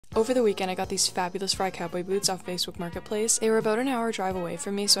Over the weekend, I got these fabulous Fry cowboy boots off Facebook Marketplace. They were about an hour drive away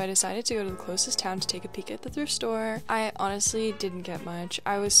from me, so I decided to go to the closest town to take a peek at the thrift store. I honestly didn't get much.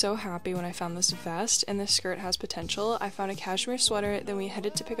 I was so happy when I found this vest, and this skirt has potential. I found a cashmere sweater, then we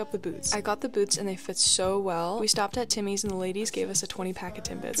headed to pick up the boots. I got the boots and they fit so well. We stopped at Timmy's and the ladies gave us a 20-pack of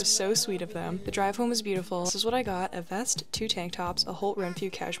Timbits. It was so sweet of them. The drive home was beautiful. This is what I got: a vest, 2 tank tops, a Holt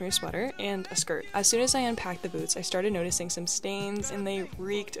Renfrew cashmere sweater, and a skirt. As soon as I unpacked the boots, I started noticing some stains, and they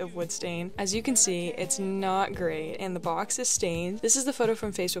reeked of wood stain. As you can see, it's not great, and the box is stained. This is the photo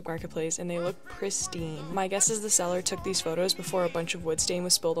from Facebook Marketplace, and they look pristine. My guess is the seller took these photos before a bunch of wood stain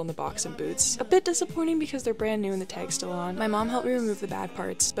was spilled on the box and boots. A bit disappointing because they're brand new and the tag's still on. My mom helped me remove the bad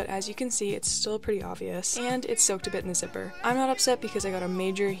parts, but as you can see, it's still pretty obvious, and it's soaked a bit in the zipper. I'm not upset because I got a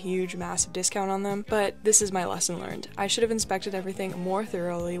major, huge, massive discount on them, but this is my lesson learned. I should have inspected everything more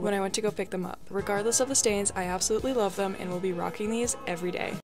thoroughly when I went to go pick them up. Regardless of the stains, I absolutely love them and will be rocking these every day.